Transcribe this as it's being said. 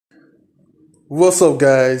What's up,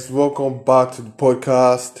 guys? Welcome back to the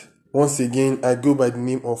podcast. Once again, I go by the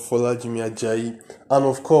name of Folajimi Ajayi, and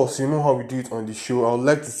of course, you know how we do it on the show. I would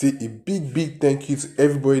like to say a big thank you to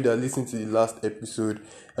everybody that listened to the last episode.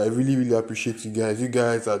 I really appreciate you guys. You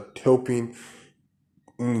guys are helping.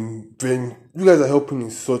 You guys are helping in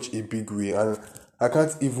such a big way, and I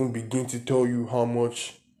can't even begin to tell you how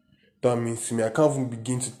much that means to me. I can't even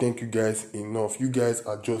begin to thank you guys enough. You guys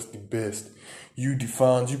are just the best. You, the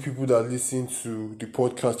fans, you people that listen to the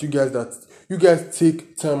podcast, you guys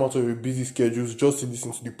take time out of your busy schedules just to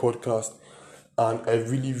listen to the podcast, and I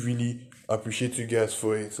really appreciate you guys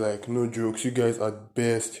for it. Like, no jokes, you guys are the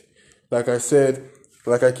best. Like I said,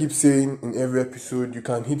 like I keep saying in every episode, you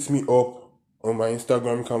can hit me up on my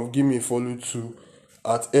Instagram. You can give me a follow too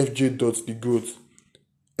at fj.thegoat.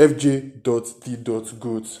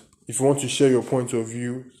 fj.the.goat. If you want to share your point of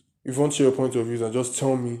view, and just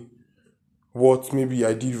tell me what maybe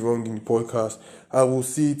I did wrong in the podcast, I will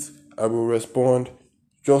see it. I will respond.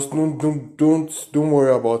 Just don't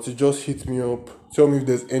worry about it. Just hit me up. Tell me if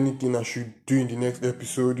there's anything I should do in the next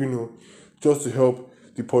episode. Just to help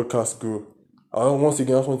the podcast grow. Once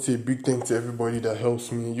again, I just want to say a big thank to everybody that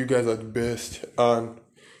helps me. You guys are the best, and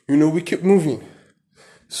we keep moving.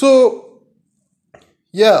 So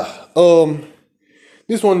yeah,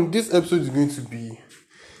 this episode is going to be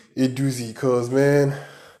a doozy because, man,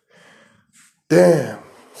 damn,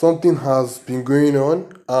 something has been going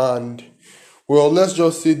on, and well, let's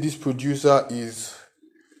just say this producer is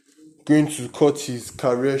going to cut his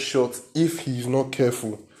career short if he's not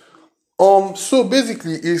careful. So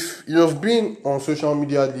basically, if you've been on social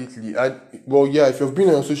media lately, if you've been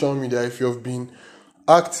on social media, if you've been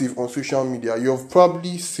active on social media, you've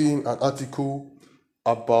probably seen an article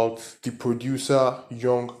about the producer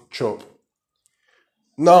Young Chop.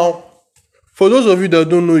 Now, for those of you that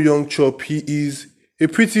don't know Young Chop, he's a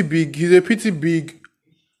pretty big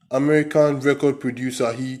American record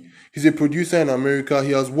producer. He's a producer in America.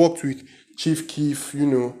 He has worked with Chief Keef.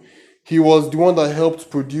 He was the one that helped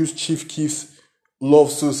produce Chief Keef's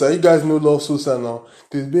Love Sosa. You guys know Love Sosa now.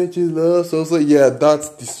 This bitches love Sosa. Yeah, that's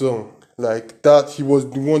the song. Like that, he was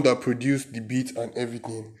the one that produced the beat and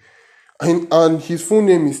everything. And his full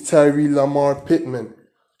name is Tyree Lamar Pittman.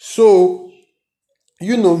 So,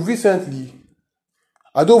 recently,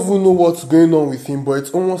 I don't even know what's going on with him, but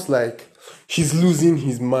it's almost like he's losing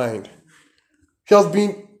his mind. He has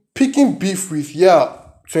been picking beef with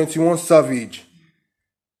 21 Savage.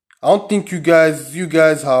 I don't think you guys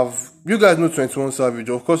know 21 Savage.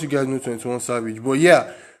 Of course you guys know 21 Savage. But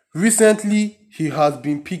yeah, recently he has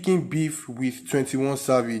been picking beef with 21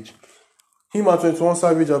 Savage. Him and 21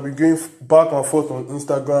 Savage have been going back and forth on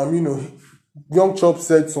Instagram. Young Chop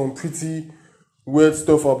said some pretty weird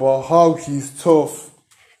stuff about how he's tough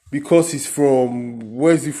because he's from,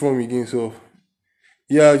 where is he from again? So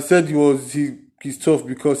yeah, he said he's tough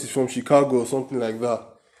because he's from Chicago or something like that.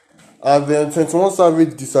 And then 21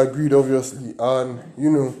 Savage disagreed, obviously, and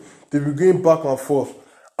they've been going back and forth.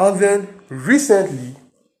 And then recently,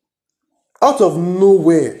 out of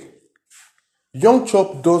nowhere, Young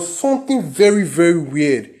Chop does something very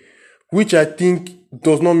weird, which I think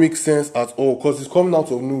does not make sense at all because it's coming out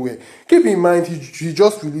of nowhere. Keep in mind, he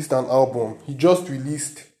just released an album. He just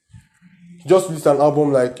released an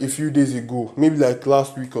album like a few days ago, maybe like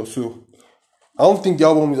last week or so. I don't think the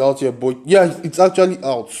album is out yet, but yeah, it's actually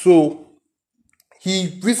out. So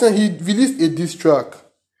he released a diss track,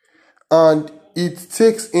 and it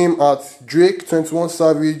takes aim at Drake, 21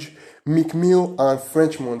 Savage, Meek Mill, and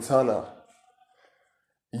French Montana.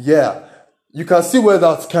 Yeah, you can see where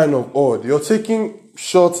that's kind of odd. You're taking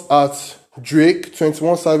shots at Drake,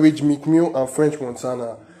 21 Savage, Meek Mill, and French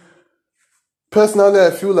Montana. Personally,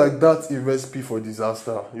 I feel like that's a recipe for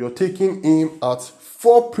disaster. You're taking aim at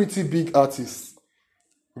 4 pretty big artists.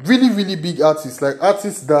 Really big artists. Like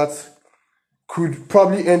artists that could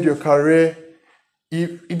probably end your career.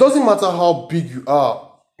 If it doesn't matter how big you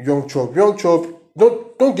are, Young Chop,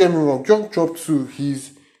 don't get me wrong, Young Chop too,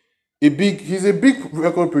 he's a big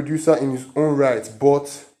record producer in his own right,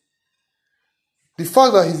 but the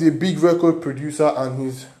fact that he's a big record producer and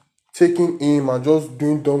he's taking aim and just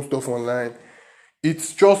doing dumb stuff online,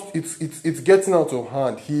 it's getting out of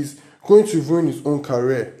hand. He's going to ruin his own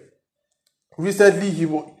career. Recently, he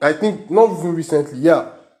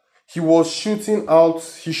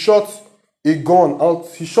shot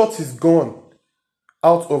his gun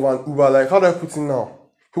out of an Uber. Like, how do I put it now?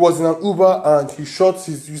 He was in an Uber and he started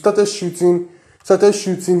using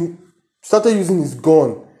his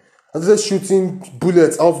gun and started shooting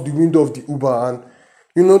bullets out the window of the Uber.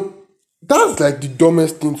 And, that's like the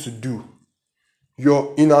dumbest thing to do.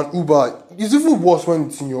 You're in an Uber. It's even worse when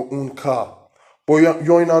it's in your own car. but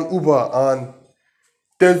you're in an Uber and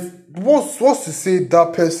there's what's to say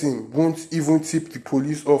that person won't even tip the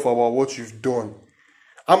police off about what you've done.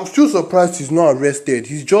 I'm still surprised he's not arrested.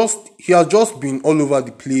 He has just been all over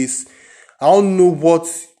the place. I don't know what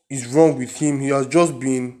is wrong with him. He has just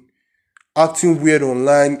been acting weird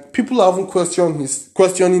online. People haven't questioning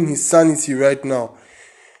his sanity right now.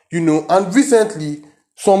 And recently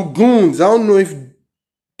some goons, I don't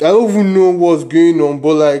even know what's going on,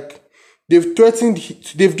 but like they've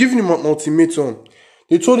given him an ultimatum.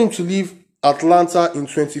 They told him to leave Atlanta in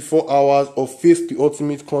 24 hours or face the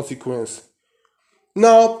ultimate consequence.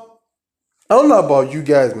 Now, I don't know about you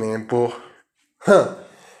guys, man, but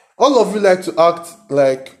all of you like to act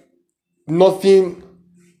like nothing.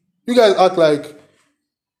 You guys act like,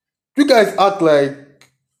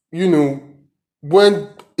 when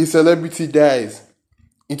a celebrity dies,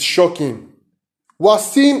 it's shocking. We're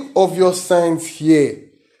seeing obvious signs here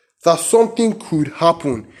that something could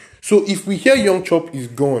happen. So if we hear Young Chop is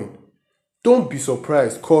gone, don't be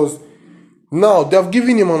surprised, because now they have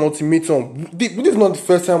given him an ultimatum. This is not the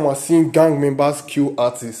first time we're seeing gang members kill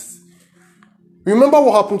artists. Remember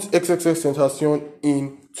what happened to XXXTentacion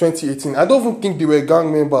in 2018? I don't even think they were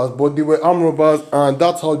gang members, but they were armed robbers, and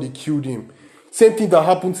that's how they killed him. Same thing that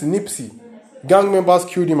happened to Nipsey. Gang members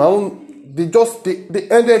killed him. They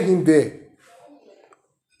ended him there.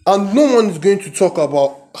 And no one is going to talk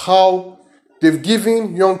about how they've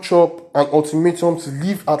given Young Chop an ultimatum to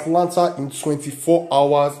leave Atlanta in 24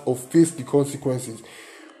 hours or face the consequences.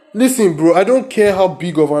 Listen, bro, I don't care how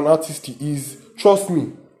big of an artist he is. Trust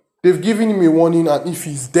me, they've given him a warning, and if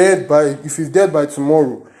he's dead by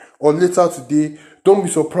tomorrow or later today, don't be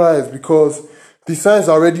surprised, because the signs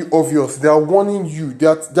are already obvious. They are warning you. They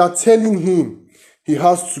are telling him he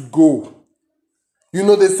has to go.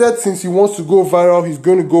 They said since he wants to go viral, he's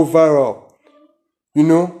going to go viral.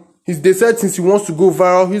 They said since he wants to go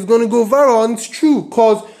viral, he's going to go viral. And it's true,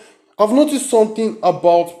 because I've noticed something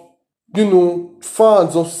about,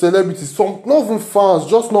 fans of celebrities. Some, not even fans,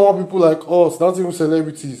 just normal people like us, not even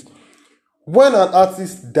celebrities. When an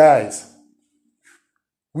artist dies,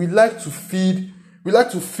 we like to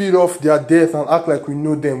feed off their death and act like we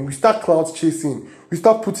know them. We start clout chasing. We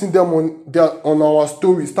start putting them on our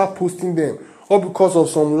stories, start posting them, all because of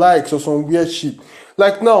some likes or some weird shit.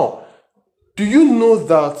 Like now, do you know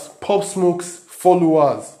that Pop Smoke's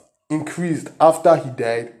followers increased after he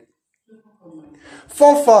died?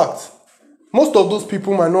 Fun fact, most of those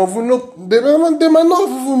people might not even know, they might not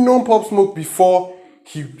have even known Pop Smoke before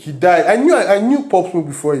he died. I knew Pop Smoke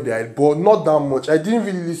before he died, but not that much. I didn't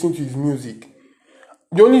really listen to his music.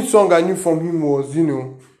 The only song I knew from him was,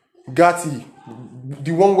 Gatti,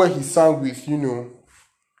 the one where he sang with,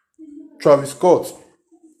 Travis Scott.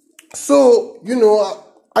 So,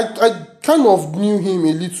 I kind of knew him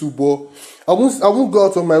a little, but I won't go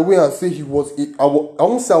out of my way and say I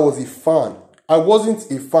won't say I was a fan. I wasn't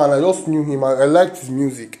a fan. I just knew him. I liked his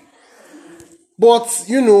music. But,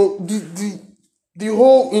 the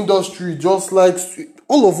whole industry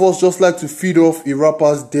all of us just like to feed off a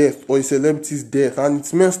rapper's death or a celebrity's death, and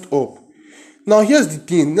it's messed up. Now, here's the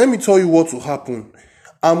thing. Let me tell you what will happen.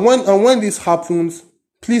 And when this happens,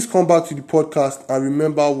 please come back to the podcast and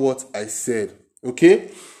remember what I said.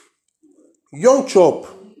 Okay? Young Chop.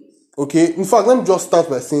 Okay? In fact, let me just start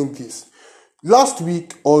by saying this. Last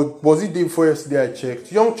week, or was it day before yesterday I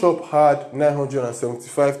checked, Young Chop had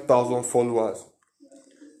 975,000 followers.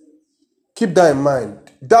 Keep that in mind.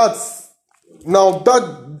 That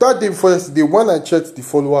day before yesterday, when I checked the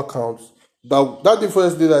follower count, that day before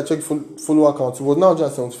yesterday that I checked follower count, it was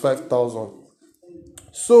 975,000.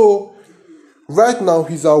 So, right now,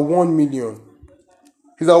 he's at 1 million.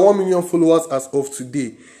 He's at 1 million followers as of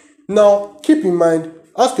today. Now, keep in mind,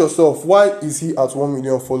 ask yourself, why is he at 1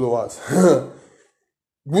 million followers?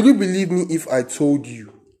 Will you believe me if I told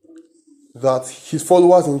you that his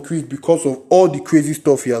followers increased because of all the crazy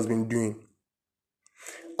stuff he has been doing?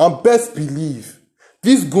 And best believe,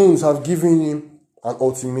 these goons have given him an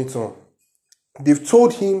ultimatum. They've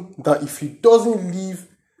told him that if he doesn't leave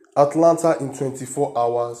Atlanta in 24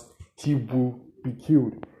 hours, he will be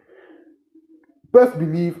killed. Best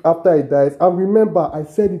believe after he dies, and remember, I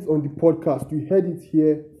said it on the podcast, you heard it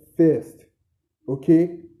here first.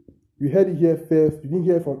 Okay? You heard it here first. You didn't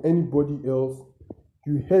hear it from anybody else.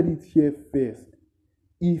 You heard it here first.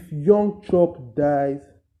 If Young Chop dies,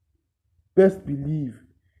 best believe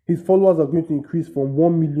his followers are going to increase from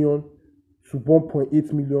 1 million to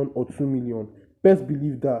 1.8 million or 2 million. Best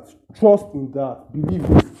believe that. Trust in that. Believe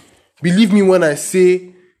me. Believe me when I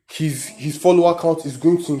say his follower count is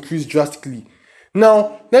going to increase drastically.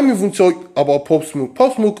 Now, let me even talk about Pop Smoke.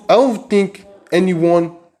 Pop Smoke, I don't think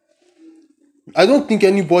anyone I don't think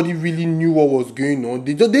anybody really knew what was going on.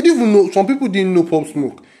 They didn't even know. Some people didn't know Pop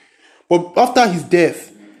Smoke. But after his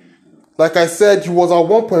death, like I said, he was at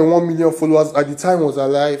 1.1 million followers at the time he was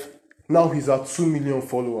alive. Now he's at 2 million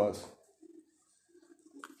followers.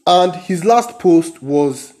 And his last post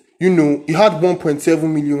was, he had 1.7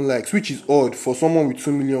 million likes, which is odd for someone with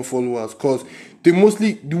 2 million followers, because the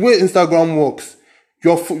way Instagram works,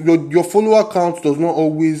 your follower count is not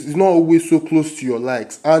always so close to your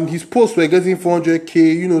likes. And his posts were getting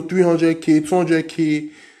 400k, 300k, 200k,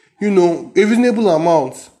 a reasonable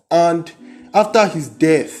amount. And after his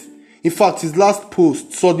death, in fact, his last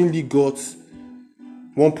post suddenly got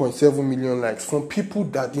 1.7 million likes from people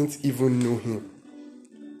that didn't even know him.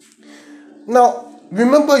 Now,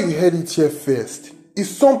 remember, you heard it here first. If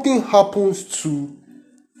something happens to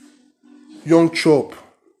Young Chop,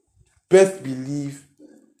 best believe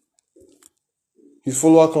his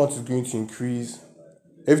follower count is going to increase.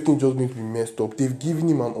 Everything just going to be messed up. They've given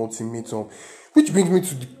him an ultimatum, which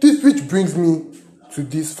brings me to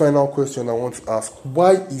this final question I want to ask.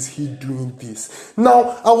 Why is he doing this?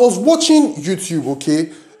 Now, I was watching YouTube,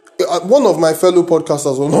 okay? One of my fellow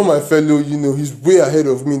podcasters, or not my fellow, he's way ahead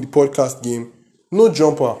of me in the podcast game. No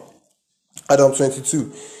Jumper,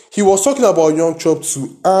 Adam22. He was talking about Young Chop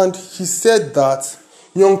too, and he said that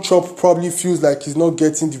Young Chop probably feels like he's not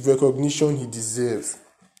getting the recognition he deserves.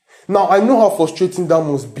 Now, I know how frustrating that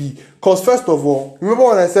must be, because first of all, remember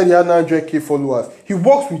when I said he had 900k followers? He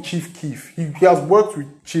works with Chief Keef. He has worked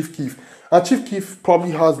with Chief Keef, and Chief Keef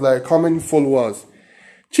probably has like how many followers?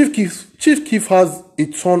 Chief Keef has a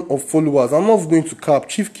ton of followers. I'm not going to cap.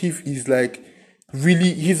 Chief Keef is like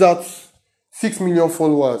he's at 6 million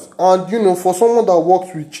followers. And for someone that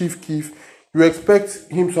works with Chief Keef, you expect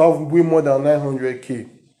him to have way more than 900k.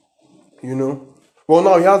 Well,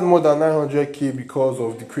 now he has more than 900k because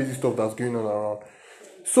of the crazy stuff that's going on around.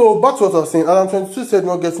 So back to what I was saying, Adam22 said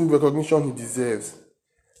not getting the recognition he deserves.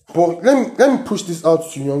 But let me push this out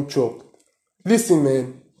to Young Chop. Listen,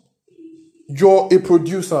 man. You're a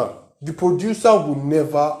producer. The producer will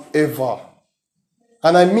never, ever,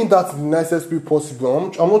 and I mean that in the nicest way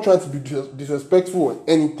possible. I'm not trying to be disrespectful or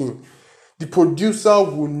anything. The producer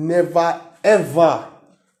will never, ever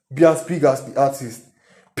be as big as the artist.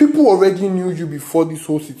 People already knew you before this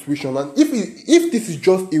whole situation. And if this is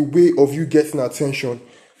just a way of you getting attention,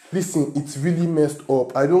 listen, it's really messed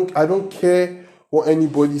up. I don't care what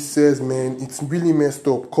anybody says, man. It's really messed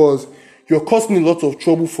up because you're causing a lot of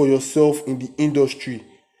trouble for yourself in the industry.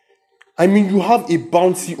 I mean, you have a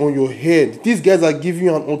bounty on your head. These guys are giving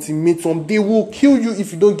you an ultimatum. They will kill you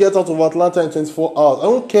if you don't get out of Atlanta in 24 hours. I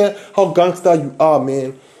don't care how gangster you are,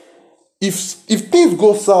 man. If things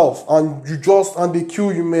go south and they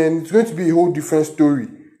kill you, man, it's going to be a whole different story.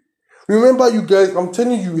 Remember, you guys, I'm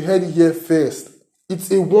telling you, you heard it here first.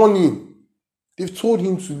 It's a warning. They've told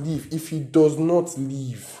him to leave. If he does not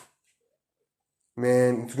leave,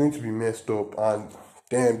 man, it's going to be messed up. And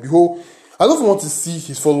damn, behold, I don't want to see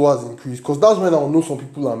his followers increase, because that's when I'll know some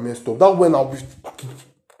people are messed up. That's when I'll be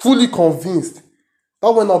fully convinced.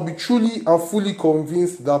 That's when I'll be truly and fully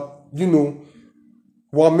convinced that,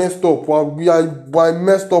 we're messed up. We're a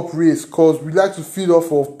messed up race, because we like to feed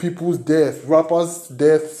off of people's death, rappers'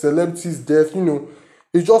 death, celebrities' death.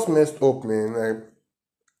 It's just messed up, man.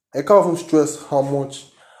 I can't even stress how much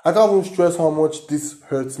this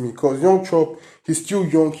hurts me, because Young Chop, he's still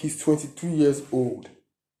young. He's 23 years old.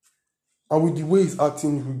 And with the way he's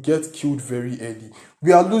acting, he will get killed very early.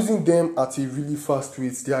 We are losing them at a really fast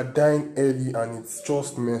rate. They are dying early, and it's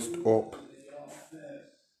just messed up.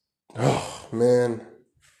 Oh, man.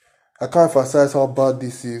 I can't emphasize how bad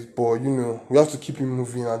this is, but, we have to keep him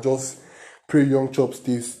moving and just pray Young Chop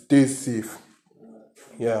stays safe.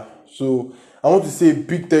 Yeah, so I want to say a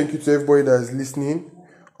big thank you to everybody that is listening.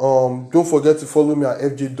 Don't forget to follow me at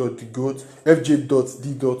fj.thegoat,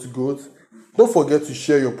 fj.the.goat. Don't forget to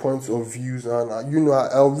share your points of views, and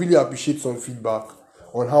I'll really appreciate some feedback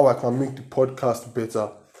on how I can make the podcast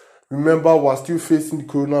better. Remember, we're still facing the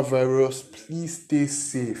coronavirus. Please stay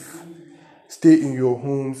safe. Stay in your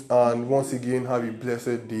homes, and once again, have a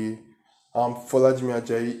blessed day. I'm Folajimi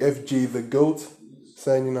Ajayi, FJ the Goat,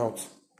 signing out.